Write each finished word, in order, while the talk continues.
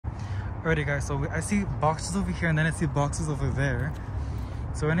Alrighty guys, so I see boxes over here and then I see boxes over there.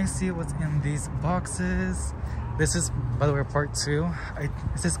 So when I see what's in these boxes, this is, by the way, part 2. It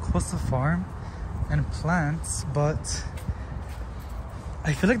says Coastal Farm and plants, but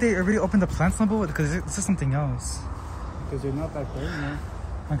I feel like they already opened the plants number because this is something else. Because you're not that clear, man.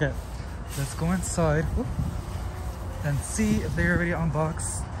 Okay, let's go inside and see if they already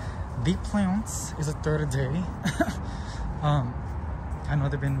unboxed the plants. It's the 3rd day. I know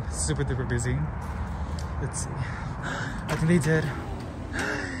they've been super duper busy. Let's see. I think they did.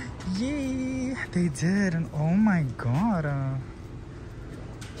 Yay! They did, and oh my god.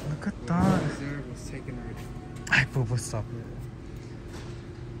 Look at that. Was taken already. I boo stop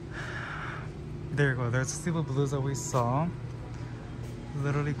it. There you go. There's the Silver Blues that we saw.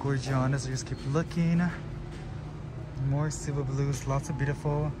 Literally gorgeous. Just keep looking. More Silver Blues. Lots of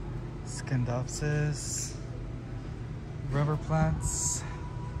beautiful Scindapsus. Rubber plants.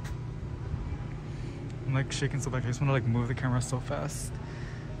 I'm like shaking so bad. I just want to like move the camera so fast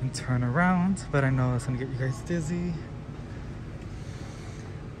and turn around, but I know it's gonna get you guys dizzy.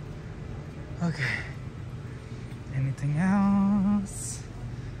 Okay. Anything else?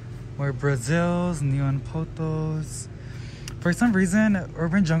 More Brazils, neon potos. For some reason,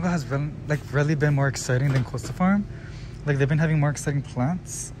 Urban Jungle has been like really been more exciting than Coastal Farm. Like they've been having more exciting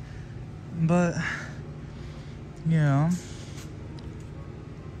plants, but yeah.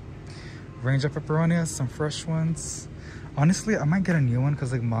 Range of pepperonia, some fresh ones. Honestly, I might get a new one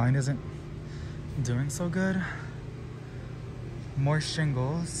because like mine isn't doing so good. More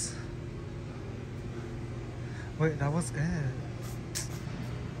shingles. Wait, that was it.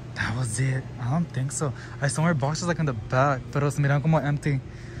 That was it. I don't think so. I saw more boxes like in the back, but it was miran como empty.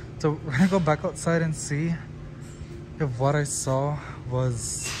 So we're gonna go back outside and see if what I saw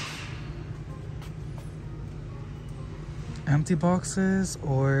was empty boxes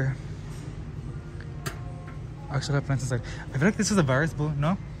or actually have plants inside. I feel like this is a virus boo,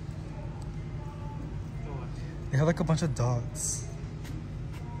 no? They have like a bunch of dots.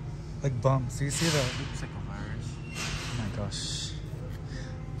 Like bumps. Do you see that? It's like a virus. Oh my gosh.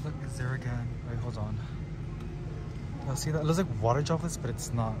 Look, it's there again. Wait, hold on. Do you see that? It looks like water droplets, but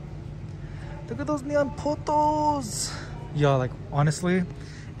it's not. Look at those neon potos! Yeah, like honestly,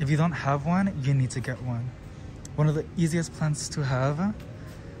 if you don't have one, you need to get one. One of the easiest plants to have.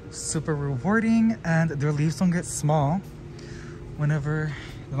 Super rewarding, and their leaves don't get small whenever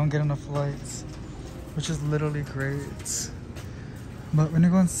they don't get enough light, which is literally great. But we're gonna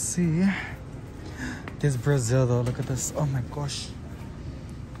go and see this Brazil though. Look at this. Oh my gosh,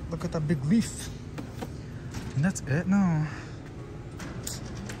 look at that big leaf. And that's it now.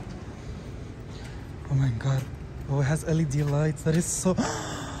 Oh my god. Oh, it has LED lights. That is so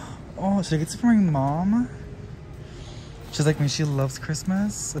oh, should I get it from my mom? She's like me, she loves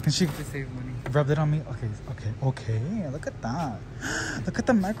Christmas. I think she To save money. rubbed it on me. Okay. Look at that. Look at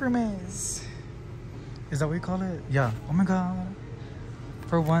the macrames. Is that what you call it? Yeah. Oh my god.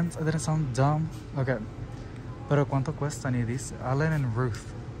 For once, I didn't sound dumb. Okay. Pero cuánto cuesta ni this? Alan and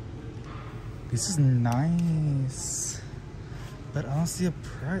Ruth. This is nice. But I don't see a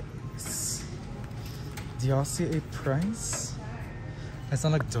price. Do y'all see a price? I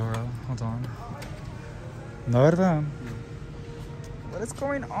sound like Dora. Hold on. No, verdad? What is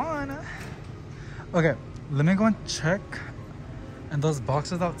going on? Okay, let me go and check. And those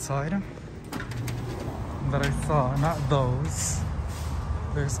boxes outside that I saw, not those.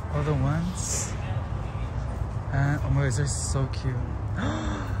 There's other ones. And oh my gosh, they're so cute.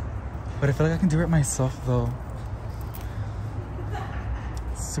 But I feel like I can do it myself though.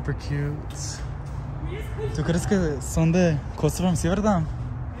 Super cute. ¿Tú crees que son de Coastal Farm? Sí, verdad?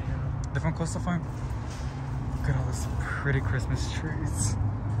 They're from Coastal Farm. Look at all these pretty Christmas trees.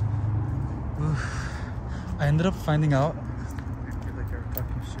 Oof. I ended up finding out. I feel like they were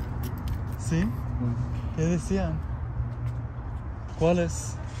talking shit. ¿Sí? ¿Qué decían?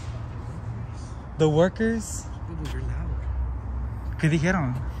 ¿Cuáles? The workers? Dude, you're loud. ¿Qué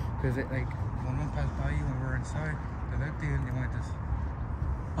dijeron? Because like, one passed by you when we were inside. They looked at you and they went this.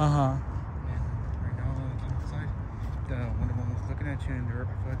 Uh-huh. And right now, outside, one of them was looking at you and I feel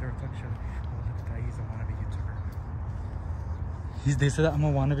like they were talking shit. Oh, look at that, he's a wannabe YouTuber. They said that I'm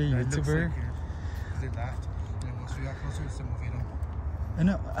a wannabe That looks YouTuber. like it. 'Cause they laughed. And once we got closer, se movieron. I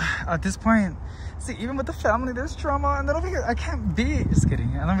know. At this point, see, even with the family, there's drama, and then over here, I can't be. Just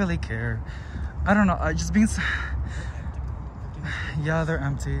kidding. I don't really care. I don't know. I just being. Yeah, they're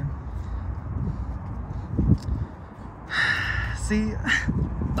empty. See.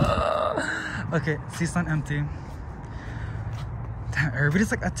 Okay, see, it's not empty. Damn, everybody's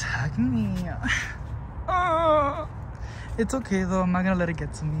like attacking me. It's okay though. I'm not gonna let it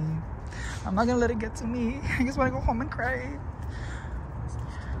get to me. I'm not gonna let it get to me. I just wanna go home and cry.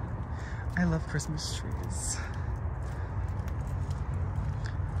 I love Christmas trees.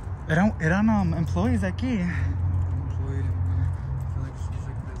 Eran employees aquí. Employed. I feel like she's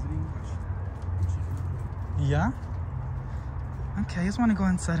like visiting. Yeah? Okay, I just want to go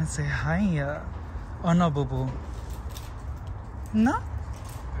inside and say hi. Oh no, boo boo. No?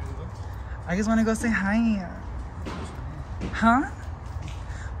 I just want to go say hi. Huh?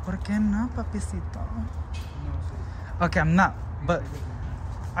 ¿Por qué no, papicito? Okay, I'm not, but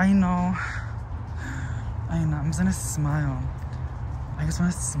I know. I'm just gonna smile. I just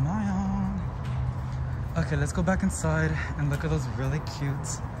want to smile. Okay, let's go back inside and look at those really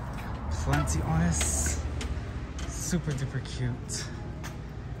cute plantiones. Super duper cute.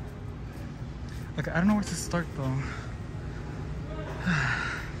 Okay, I don't know where to start though.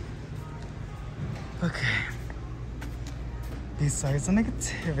 Okay. Besides the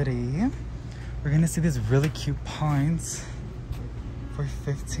negativity, we're gonna see these really cute pines for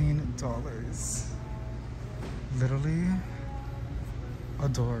 $15. Literally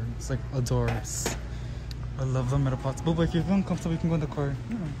adorbs, like adorbs. I love them at a pot. But if you feel uncomfortable, you can go in the car.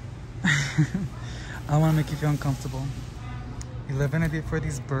 Yeah. I want to make you feel uncomfortable. $11.98 for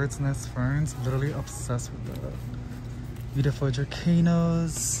these bird's nest ferns. Literally obsessed with that. Beautiful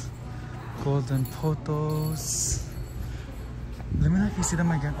dracaenos, golden pothos. Let me know if you see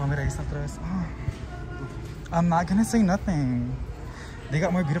them again. Oh, mira, ahí está atrás. Oh. I'm not gonna say nothing. They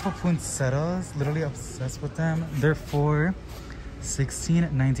got more beautiful poinsettias. Literally obsessed with them. They're for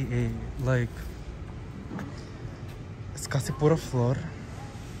 $16.98. Like, it's casi puro flor.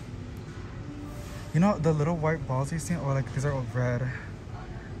 You know the little white balls you're seeing? Or like these are all red.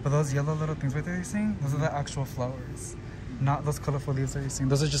 But those yellow little things right there you're seeing? Those are the actual flowers. Not those colorful leaves that you're seeing.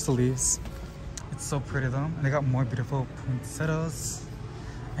 Those are just the leaves. It's so pretty though. And they got more beautiful poinsettias.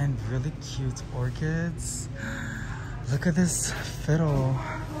 And really cute orchids. Look at this fiddle.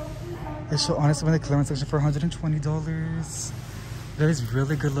 It should honestly be in the clearance section for $120. That is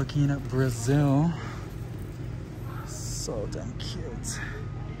really good looking at Brazil. So damn cute.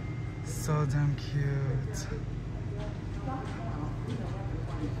 So damn cute.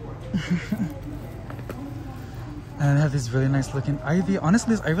 And I have this really nice looking ivy.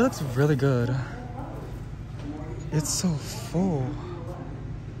 Honestly, this ivy looks really good. It's so full.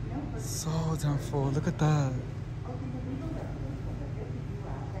 So damn full. Look at that.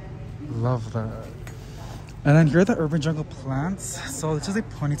 Love that. And then here are the urban jungle plants. So it's just a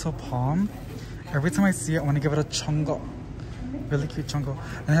ponytail palm. Every time I see it, I want to give it a chongo. Really cute chongo.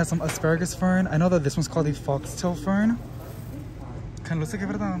 And it has some asparagus fern. I know that this one's called a foxtail fern. Kind of looks like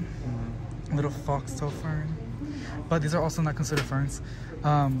a little foxtail fern. But these are also not considered ferns.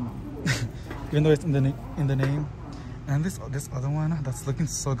 Even though it's in the name. And this other one that's looking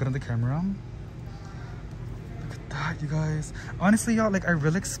so good on the camera. Look at that, you guys. Honestly, y'all, like I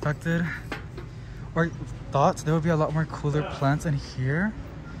really expected or thought there would be a lot more cooler plants in here.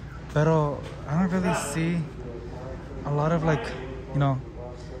 But I don't really see a lot of like, you know,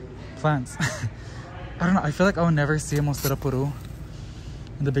 plants. I don't know. I feel like I will never see a Monstera Peru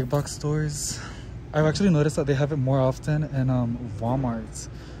in the big box stores. I've actually noticed that they have it more often in Walmart,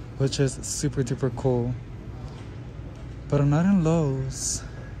 which is super duper cool. But I'm not in Lowe's.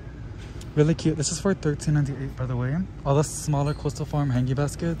 Really cute. This is for $13.98, by the way. All the smaller Coastal Farm hanging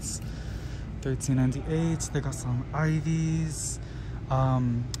baskets, $13.98. They got some ivies. A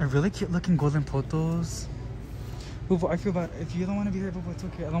really cute looking golden pothos. Boo, I feel bad. If you don't want to be here, boo, it's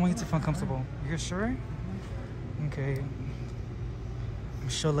okay. I don't want you to feel uncomfortable. You're sure? Okay. I'm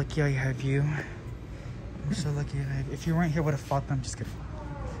so lucky I have you. I'm so lucky I have you. If you weren't here, I would have fought them. Just kidding.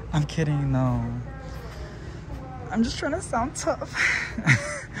 I'm kidding, no. I'm just trying to sound tough.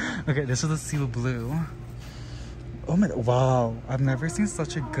 Okay, this is the Cebu Blue. Oh my, wow. I've never seen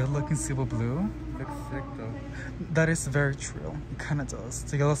such a good looking Cebu Blue. Looks sick though. That is very true. It kind of does.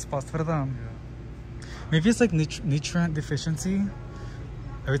 It's a yellow spots for them. Yeah. Maybe it's like nutrient deficiency.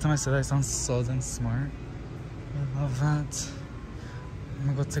 Every time I say that, I sound so damn smart. I love that. I'm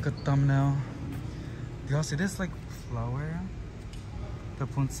gonna go take a thumbnail. Do y'all see this like flower? The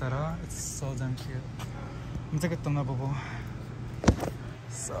poinsettia. It's so damn cute. I'm gonna take a thumbnail, bubble.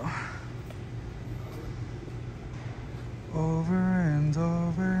 So. Over and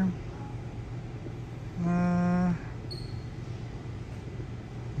over. Oh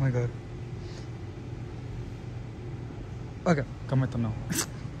my god. Okay, got my thumbnail.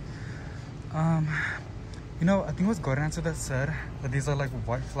 You know, I think it was Gordon answer that said that these are like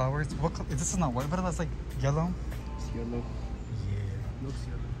white flowers. What color? This is not white, but that's like yellow. It's yellow. Yeah. Looks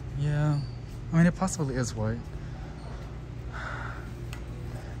yellow. Yeah. I mean, it possibly is white.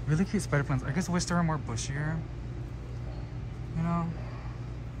 Really cute spider plants. I guess wish they were more bushier. You know?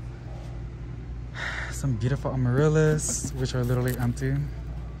 Some beautiful amaryllis, which are literally empty.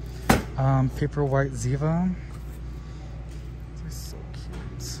 Paper white Ziva. They're so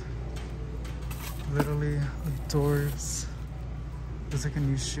cute. Literally adores. There's like a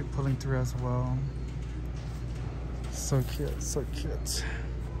new shoot pulling through as well. So cute, so cute.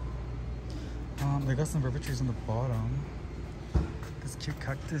 They got some river trees on the bottom. This cute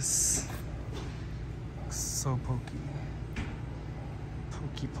cactus. Looks so pokey.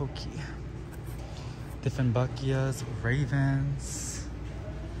 Pokey, pokey. Dieffenbachias, ravens.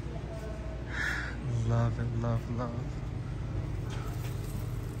 Love it, love, love.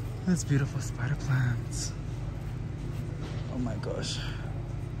 This beautiful spider plants. Oh my gosh.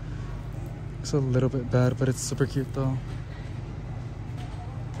 It's a little bit bad, but it's super cute though.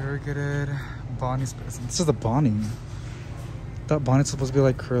 Variegated Bonnie spider. This is a Bonnie. That Bonnie's supposed to be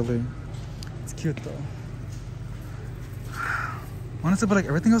like curly. It's cute though. Honestly, but like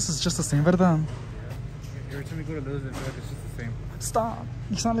everything else is just the same, ¿verdad? Every time you go to those, I feel like it's just the same. Stop.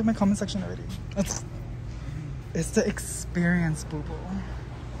 You sound like my comment section already. It's the experience, boo-boo.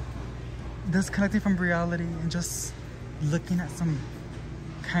 Disconnecting from reality and just looking at some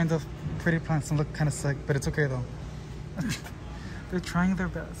kind of pretty plants and look kind of sick, but it's okay though. They're trying their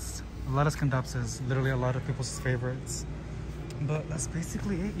best. A lot of Scandapsis, literally a lot of people's favorites. But that's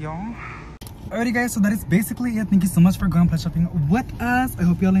basically it, y'all. Alrighty guys, so that is basically it. Thank you so much for going plant shopping with us. I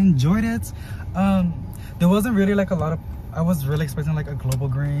hope y'all enjoyed it. There wasn't really like a lot of, I was really expecting like a global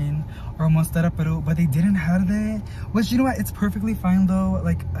green or a monstera peru, but they didn't have it. Which, you know what, it's perfectly fine though.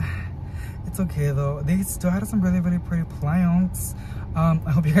 Like, it's okay though. They still had some really, really pretty plants. I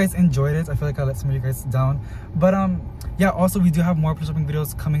hope you guys enjoyed it. I feel like I let some of you guys down. But yeah, also we do have more plant shopping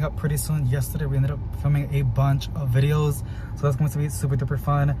videos coming up pretty soon. Yesterday we ended up filming a bunch of videos, so that's going to be super duper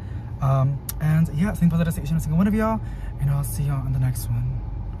fun. And yeah, same positive to each and single one of y'all, and I'll see y'all on the next one.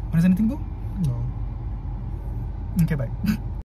 Want to say anything, boo? No. Okay, bye.